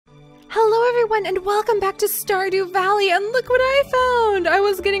Hello everyone and welcome back to Stardew Valley, and look what I found! I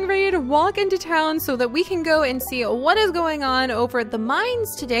was getting ready to walk into town so that we can go and see what is going on over at the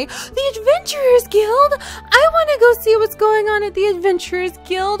mines today. The Adventurers Guild! I want to go see what's going on at the Adventurers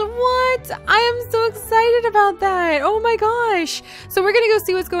Guild. What? I am so excited about that. Oh my gosh. So we're going to go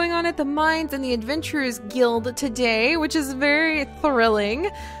see what's going on at the mines and the Adventurers Guild today, which is very thrilling.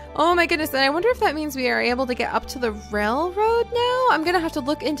 Oh my goodness, and I wonder if that means we are able to get up to the railroad now? I'm gonna have to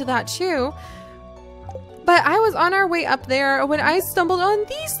look into that too. But I was on our way up there when I stumbled on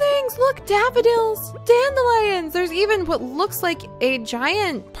these things. Look, daffodils, dandelions. There's even what looks like a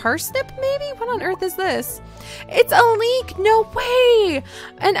giant parsnip maybe? What on earth is this? It's a leek, no way!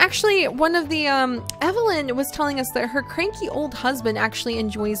 And actually, one of the, Evelyn was telling us that her cranky old husband actually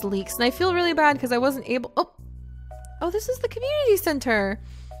enjoys leeks. And I feel really bad because I wasn't able, oh, this is the community center.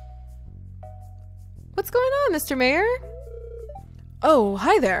 What's going on, Mr. Mayor? Oh,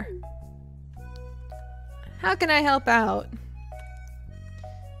 hi there. How can I help out?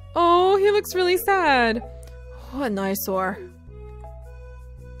 Oh, he looks really sad. What an eyesore.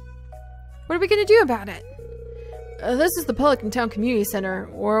 What are we gonna do about it? This is the Pelican Town Community Center,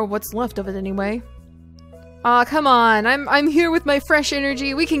 or what's left of it anyway. Aw, come on. I'm here with my fresh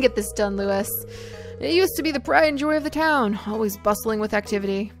energy. We can get this done, Lewis. It used to be the pride and joy of the town, always bustling with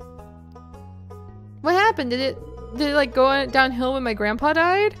activity. What happened? Did it like go downhill when my grandpa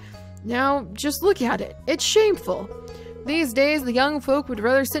died? Now, just look at it. It's shameful. These days, the young folk would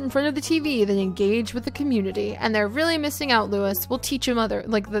rather sit in front of the TV than engage with the community, and they're really missing out, Lewis. We'll teach them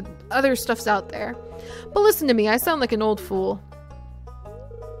the other stuff's out there. But listen to me, I sound like an old fool.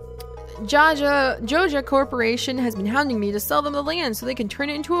 Joja Corporation has been hounding me to sell them the land so they can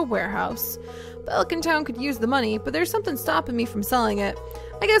turn it into a warehouse. Pelican Town could use the money, but there's something stopping me from selling it.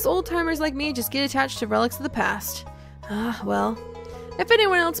 I guess old-timers like me just get attached to relics of the past. Well, if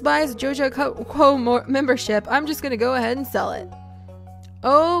anyone else buys a Joja membership, I'm just gonna go ahead and sell it.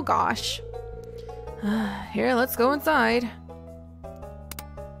 Oh gosh. Here, let's go inside.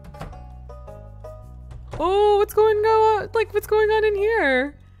 Oh, what's going on in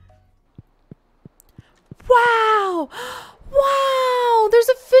here? Wow! Wow! There's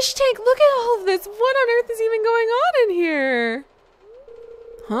a fish tank! Look at all of this! What on earth is even going on in here?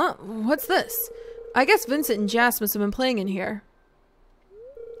 Huh? What's this? I guess Vincent and Jas must have been playing in here.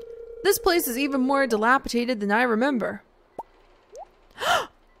 This place is even more dilapidated than I remember.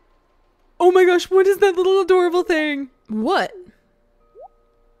 Oh my gosh, what is that little adorable thing? What?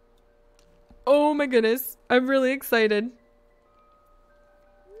 Oh my goodness, I'm really excited.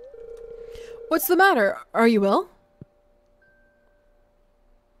 What's the matter? Are you ill?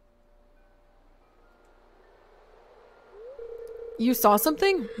 You saw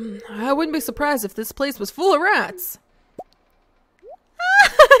something? I wouldn't be surprised if this place was full of rats.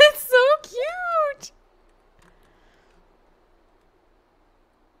 It's so cute!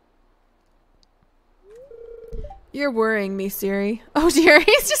 You're worrying me, Seri. Oh dear,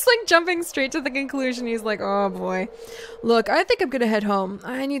 he's just like jumping straight to the conclusion. He's like, oh boy. Look, I think I'm gonna head home.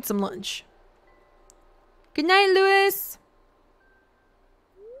 I need some lunch. Good night, Lewis.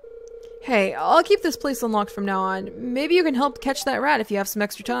 Hey, I'll keep this place unlocked from now on. Maybe you can help catch that rat if you have some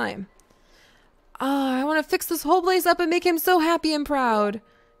extra time. I want to fix this whole place up and make him so happy and proud.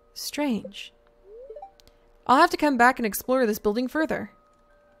 Strange. I'll have to come back and explore this building further.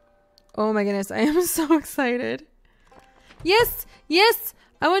 Oh my goodness, I am so excited. Yes, yes,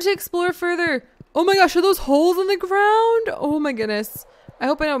 I want to explore further. Oh my gosh, are those holes in the ground? Oh my goodness. I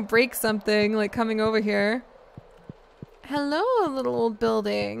hope I don't break something like coming over here. Hello, little old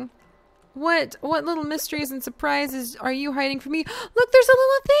building. What little mysteries and surprises are you hiding from me? Look, there's a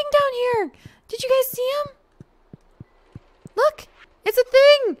little thing down here. Did you guys see him? Look, it's a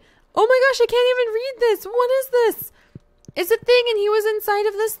thing. Oh my gosh, I can't even read this. What is this? It's a thing and he was inside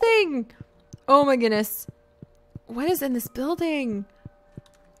of this thing. Oh my goodness. What is in this building?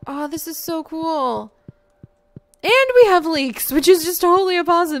 Oh, this is so cool. And we have leeks, which is just totally a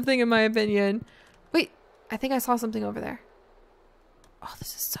positive thing in my opinion. Wait, I think I saw something over there. Oh,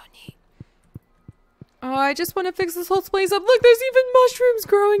 this is so neat. Oh, I just want to fix this whole place up. Look, there's even mushrooms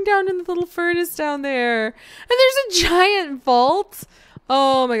growing down in the little furnace down there. And there's a giant vault.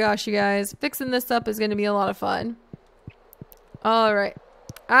 Oh my gosh, you guys. Fixing this up is going to be a lot of fun. All right.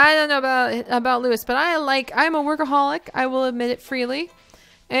 I don't know about Lewis, but I'm a workaholic. I will admit it freely.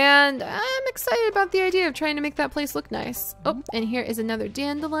 And I'm excited about the idea of trying to make that place look nice. Oh, and here is another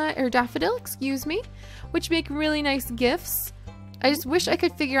dandelion, or daffodil, excuse me, which make really nice gifts. I just wish I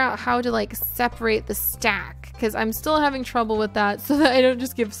could figure out how to like separate the stack because I'm still having trouble with that so that I don't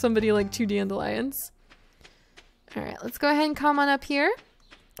just give somebody like 2 dandelions. All right, let's go ahead and come on up here.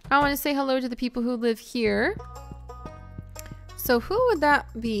 I want to say hello to the people who live here. So who would that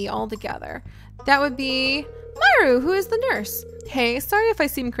be all together? That would be Maru, who is the nurse. Hey, sorry if I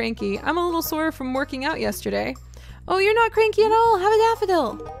seem cranky. I'm a little sore from working out yesterday. Oh, you're not cranky at all. Have a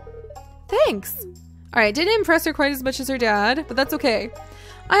daffodil. Thanks. Alright, didn't impress her quite as much as her dad, but that's okay.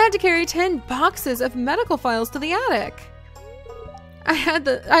 I had to carry 10 boxes of medical files to the attic. I had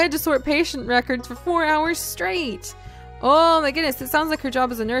to sort patient records for 4 hours straight. Oh my goodness, it sounds like her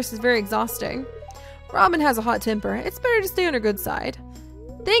job as a nurse is very exhausting. Robin has a hot temper. It's better to stay on her good side.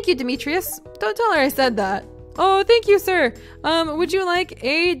 Thank you, Demetrius. Don't tell her I said that. Oh, thank you, sir. Would you like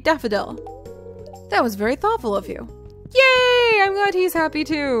a daffodil? That was very thoughtful of you. Yay! I'm glad he's happy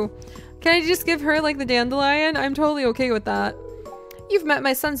too. Can I just give her like the dandelion? I'm totally okay with that. You've met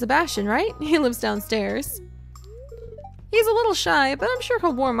my son Sebastian, right? He lives downstairs. He's a little shy, but I'm sure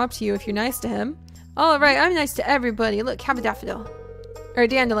he'll warm up to you if you're nice to him. Alright, I'm nice to everybody. Look, have a daffodil. Or a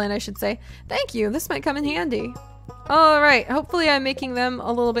dandelion, I should say. Thank you, this might come in handy. Alright, hopefully I'm making them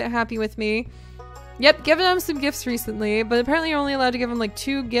a little bit happy with me. Yep, given them some gifts recently, but apparently you're only allowed to give them like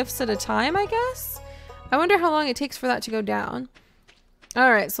 2 gifts at a time, I guess? I wonder how long it takes for that to go down.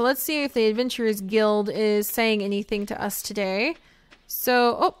 Alright, so let's see if the Adventurers Guild is saying anything to us today.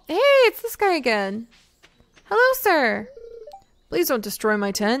 So, oh, hey, it's this guy again. Hello, sir. Please don't destroy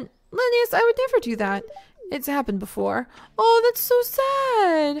my tent. Linnaeus, I would never do that. It's happened before. Oh, that's so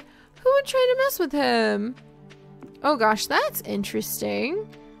sad. Who would try to mess with him? Oh gosh, that's interesting.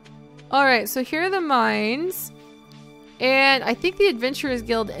 Alright, so here are the mines. And I think the Adventurers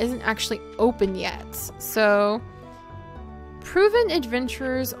Guild isn't actually open yet. So, proven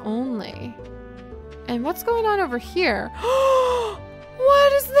adventurers only. And what's going on over here?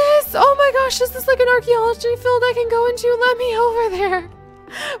 What is this? Oh my gosh, is this like an archaeology field I can go into? Let me over there.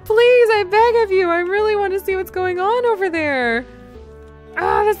 Please, I beg of you. I really want to see what's going on over there.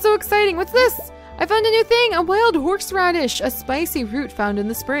 Ah, that's so exciting. What's this? I found a new thing. A wild horseradish, a spicy root found in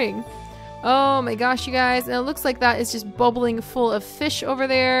the spring. Oh my gosh, you guys. And it looks like that is just bubbling full of fish over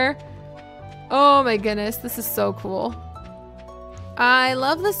there. Oh my goodness, this is so cool. I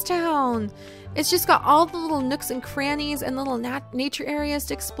love this town. It's just got all the little nooks and crannies and little nature areas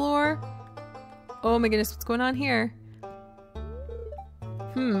to explore. Oh my goodness, what's going on here?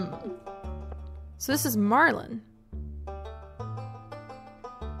 So this is Marlin.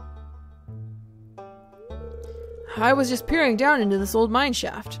 I was just peering down into this old mine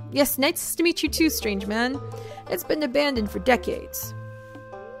shaft. Yes, nice to meet you too, strange man. It's been abandoned for decades.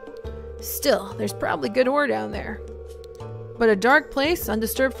 Still, there's probably good ore down there. But a dark place,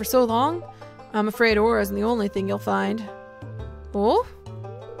 undisturbed for so long? I'm afraid ore isn't the only thing you'll find. Oh?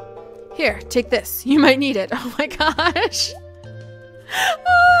 Here, take this. You might need it. Oh my gosh.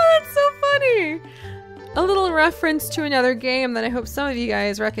 Oh, that's so funny. A little reference to another game that I hope some of you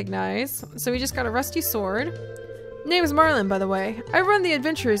guys recognize. So we just got a rusty sword. Name's Marlin, by the way. I run the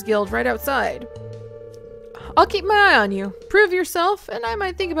Adventurers Guild right outside. I'll keep my eye on you. Prove yourself, and I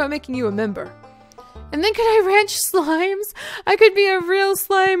might think about making you a member. And then could I ranch slimes? I could be a real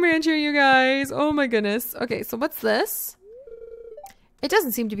slime rancher, you guys. Oh my goodness. Okay, so what's this? It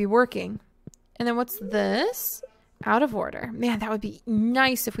doesn't seem to be working. And then what's this? Out of order. Man, that would be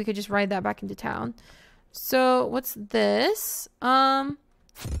nice if we could just ride that back into town. So what's this?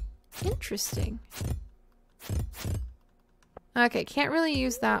 Interesting. Okay, can't really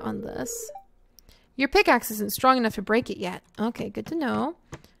use that on this. Your pickaxe isn't strong enough to break it yet. Okay, good to know.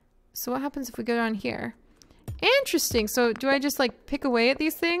 So what happens if we go down here? Interesting. So do I just like pick away at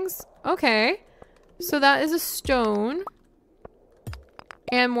these things? Okay. So that is a stone.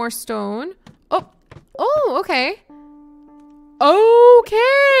 And more stone. Oh. Oh, okay.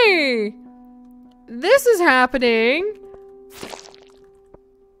 Okay. This is happening.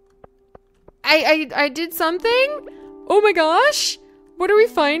 I did something? Oh my gosh. What are we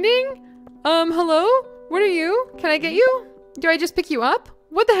finding? Hello? What are you? Can I get you? Do I just pick you up?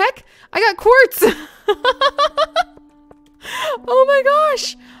 What the heck? I got quartz! Oh my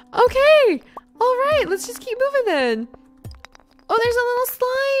gosh! Okay! Alright, let's just keep moving then. Oh, there's a little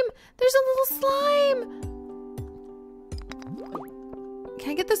slime! There's a little slime! Can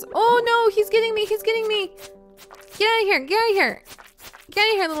I get this? Oh no, he's getting me, he's getting me! Get out of here, get out of here! Get out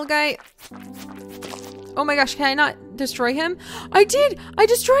of here, little guy! Oh my gosh, can I not destroy him? I did! I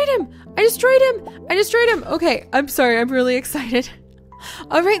destroyed him! I destroyed him! I destroyed him! Okay, I'm sorry, I'm really excited.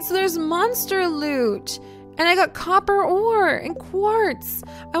 Alright, so there's monster loot. And I got copper ore and quartz.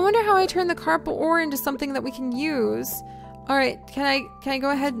 I wonder how I turn the copper ore into something that we can use. Alright, can I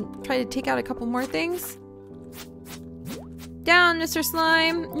go ahead and try to take out a couple more things? Down, Mr.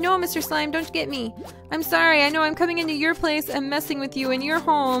 Slime. No, Mr. Slime, don't get me. I'm sorry. I know I'm coming into your place and messing with you in your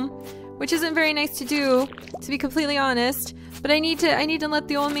home, which isn't very nice to do, to be completely honest. But I need to let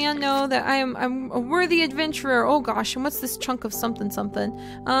the old man know that I'm a worthy adventurer. Oh gosh, and what's this chunk of something something?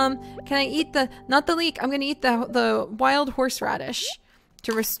 Can I eat not the leek? I'm gonna eat the wild horseradish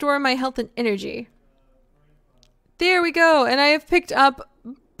to restore my health and energy. There we go, and I have picked up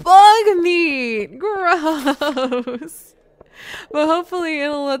bug meat. Gross. But hopefully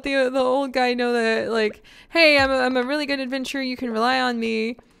it'll let the old guy know that, like, hey, I'm a really good adventurer. You can rely on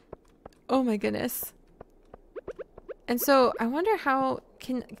me. Oh my goodness. And so I wonder how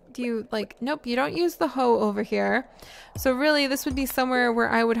do you, like, nope, you don't use the hoe over here. So really this would be somewhere where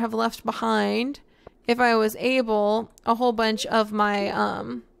I would have left behind, if I was able, a whole bunch of my,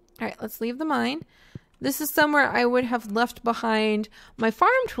 alright, let's leave the mine. This is somewhere I would have left behind my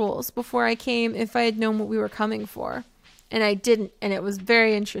farm tools before I came if I had known what we were coming for. And I didn't, and it was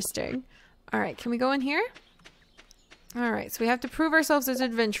very interesting. Alright, can we go in here? Alright, so we have to prove ourselves as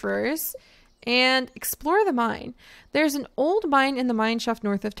adventurers. And explore the mine. There's an old mine in the mine shaft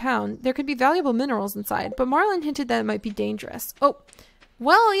north of town. There could be valuable minerals inside, but Marlin hinted that it might be dangerous. Oh,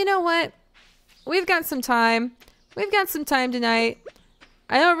 well, you know what? We've got some time. We've got some time tonight.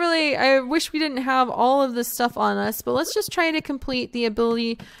 I wish we didn't have all of this stuff on us, but let's just try to complete the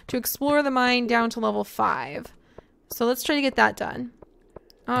ability to explore the mine down to level 5. So let's try to get that done.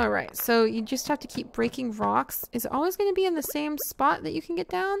 Alright, so you just have to keep breaking rocks. Is it always going to be in the same spot that you can get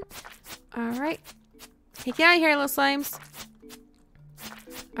down? Alright. Hey, get out of here, little slimes.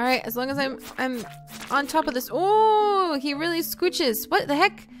 Alright, as long as I'm on top of this. Oh, he really scooches. What the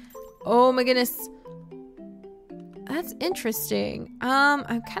heck? Oh my goodness. That's interesting.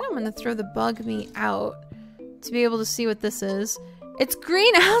 I kind of want to throw the bug meat out to be able to see what this is. It's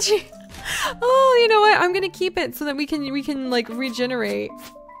green algae. Oh, you know what? I'm gonna keep it so that we can like regenerate.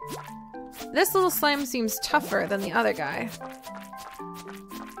 This little slime seems tougher than the other guy.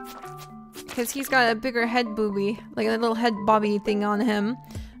 Because he's got a bigger head booby. Like a little head bobby thing on him.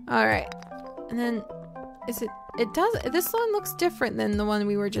 Alright. And then, this one looks different than the one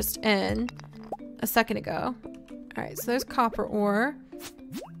we were just in a second ago. Alright, so there's copper ore.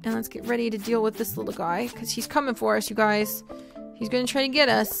 And let's get ready to deal with this little guy. Because he's coming for us, you guys. He's gonna try to get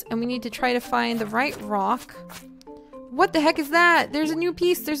us. And we need to try to find the right rock. What the heck is that? There's a new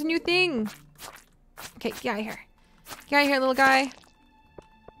piece. There's a new thing. Okay, get out of here. Get out of here, little guy.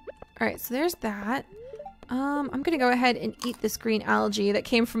 Alright, so there's that. I'm gonna go ahead and eat this green algae that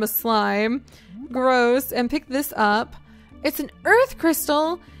came from a slime. Gross. And pick this up. It's an earth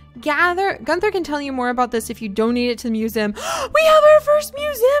crystal. Gunther can tell you more about this if you donate it to the museum. We have our first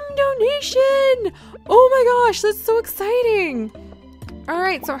museum donation! Oh my gosh, that's so exciting!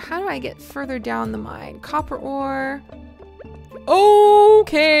 Alright, so how do I get further down the mine? Copper ore.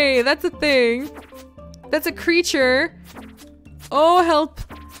 Okay, that's a thing. That's a creature. Oh, help.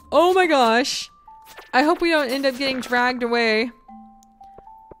 Oh my gosh. I hope we don't end up getting dragged away.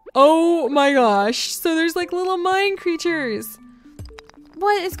 Oh my gosh. So there's like little mine creatures.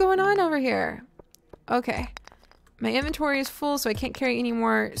 What is going on over here? Okay. My inventory is full, so I can't carry any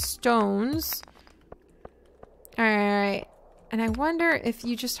more stones. Alright. And I wonder if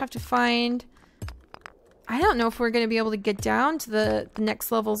you just have to find... I don't know if we're going to be able to get down to the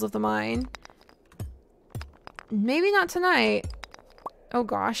next levels of the mine. Maybe not tonight. Oh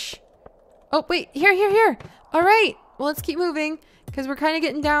gosh. Oh, wait. Here. Alright. Well, let's keep moving. Because we're kind of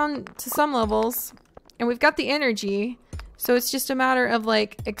getting down to some levels. And we've got the energy. So it's just a matter of,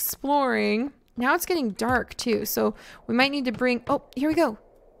 like, exploring. Now it's getting dark, too. So we might need to bring... Oh, here we go.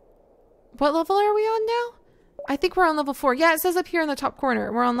 What level are we on now? I think we're on level 4. Yeah, it says up here in the top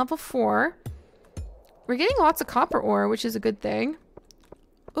corner. We're on level 4. We're getting lots of copper ore, which is a good thing.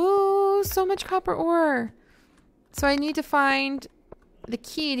 Oh, so much copper ore. So I need to find the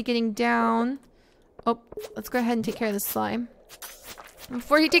key to getting down. Oh, let's go ahead and take care of this slime.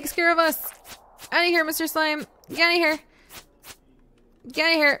 Before he takes care of us. Out of here, Mr. Slime. Get out of here. Get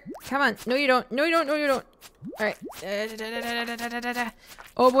out of here. Come on. No, you don't. No, you don't. No, you don't. Alright.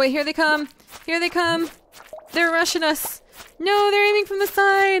 Oh boy, here they come. Here they come. They're rushing us. No, they're aiming from the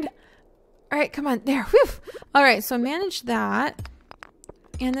side. Alright, come on. There. Whew. Alright, so manage that.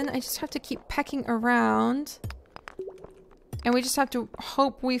 And then I just have to keep pecking around. And we just have to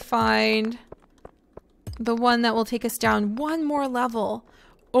hope we find the one that will take us down one more level.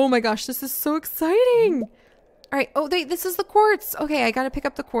 Oh my gosh, this is so exciting. Alright, oh, this is the quartz. Okay, I gotta pick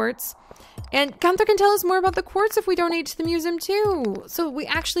up the quartz. And Gunther can tell us more about the quartz if we donate to the museum too. So we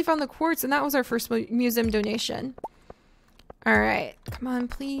actually found the quartz and that was our first museum donation. Alright, come on,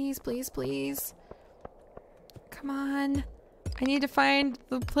 please, please, please. Come on. I need to find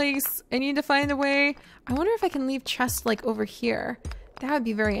the place. I need to find the way. I wonder if I can leave chests like over here. That would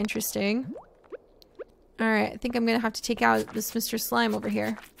be very interesting. Alright, I think I'm gonna have to take out this Mr. Slime over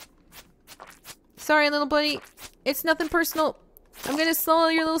here. Sorry, little buddy. It's nothing personal. I'm gonna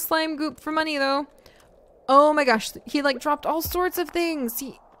sell your little slime goop for money, though. Oh my gosh, he like dropped all sorts of things.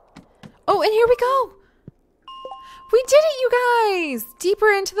 Oh, and here we go! We did it, you guys! Deeper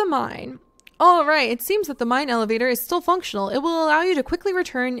into the mine. Alright, it seems that the mine elevator is still functional. It will allow you to quickly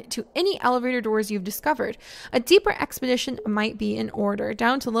return to any elevator doors you've discovered. A deeper expedition might be in order,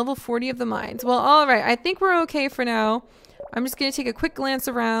 down to level 40 of the mines. Well, alright, I think we're okay for now. I'm just going to take a quick glance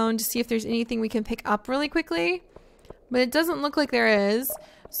around to see if there's anything we can pick up really quickly. But it doesn't look like there is.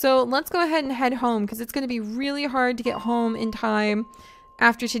 So let's go ahead and head home, because it's going to be really hard to get home in time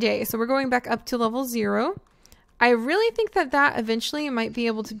after today. So we're going back up to level 0. I really think that eventually might be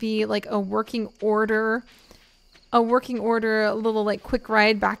able to be like a working order little like quick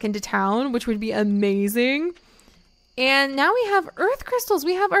ride back into town, which would be amazing. And now we have earth crystals.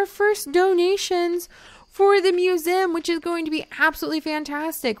 We have our first donations for the museum, which is going to be absolutely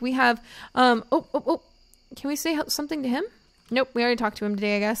fantastic. We have, can we say something to him? Nope, we already talked to him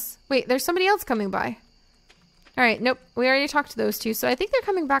today, I guess. Wait, there's somebody else coming by. All right, nope, we already talked to those two. So I think they're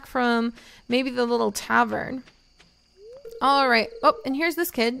coming back from maybe the little tavern. All right. Oh, and here's this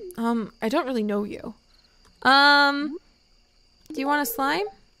kid. I don't really know you. Do you want a slime?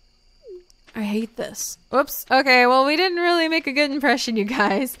 I hate this. Whoops. Okay, well, we didn't really make a good impression, you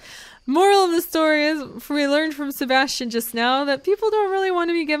guys. Moral of the story is, we learned from Sebastian just now that people don't really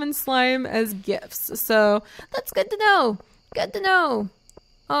want to be given slime as gifts. So that's good to know. Good to know.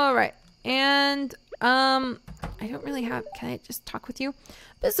 All right. And, I don't really have, can I just talk with you?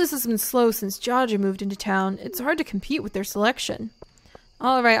 Business has been slow since Jaja moved into town. It's hard to compete with their selection.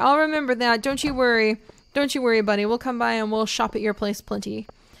 All right, I'll remember that. Don't you worry. Don't you worry, buddy. We'll come by and we'll shop at your place plenty.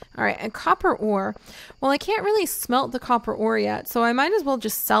 All right, and copper ore. Well, I can't really smelt the copper ore yet, so I might as well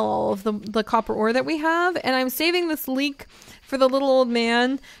just sell all of the copper ore that we have. And I'm saving this leek for the little old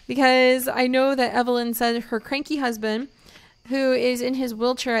man because I know that Evelyn said her cranky husband, who is in his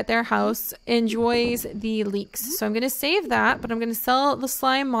wheelchair at their house, enjoys the leeks. So I'm going to save that, but I'm going to sell the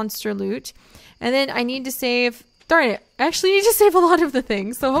slime monster loot. And then I need to save... Darn it, I actually need to save a lot of the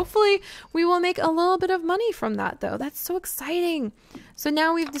things. So hopefully we will make a little bit of money from that, though. That's so exciting. So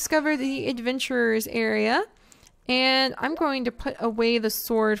now we've discovered the adventurers area. And I'm going to put away the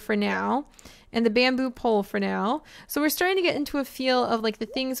sword for now. And the bamboo pole for now. So we're starting to get into a feel of like the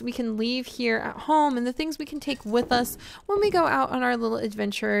things we can leave here at home and the things we can take with us when we go out on our little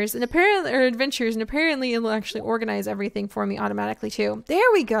adventures and apparently it'll actually organize everything for me automatically too.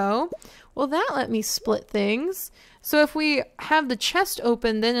 There we go. Well, that let me split things. So if we have the chest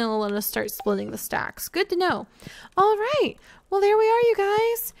open, then it'll let us start splitting the stacks. Good to know. All right. Well, there we are, you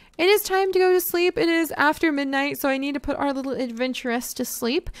guys. It is time to go to sleep. It is after midnight, so I need to put our little adventuress to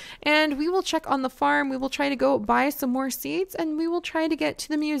sleep. And we will check on the farm. We will try to go buy some more seeds, and we will try to get to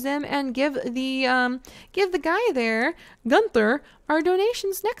the museum and give the guy there, Gunther, our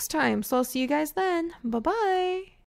donations next time. So I'll see you guys then. Bye-bye.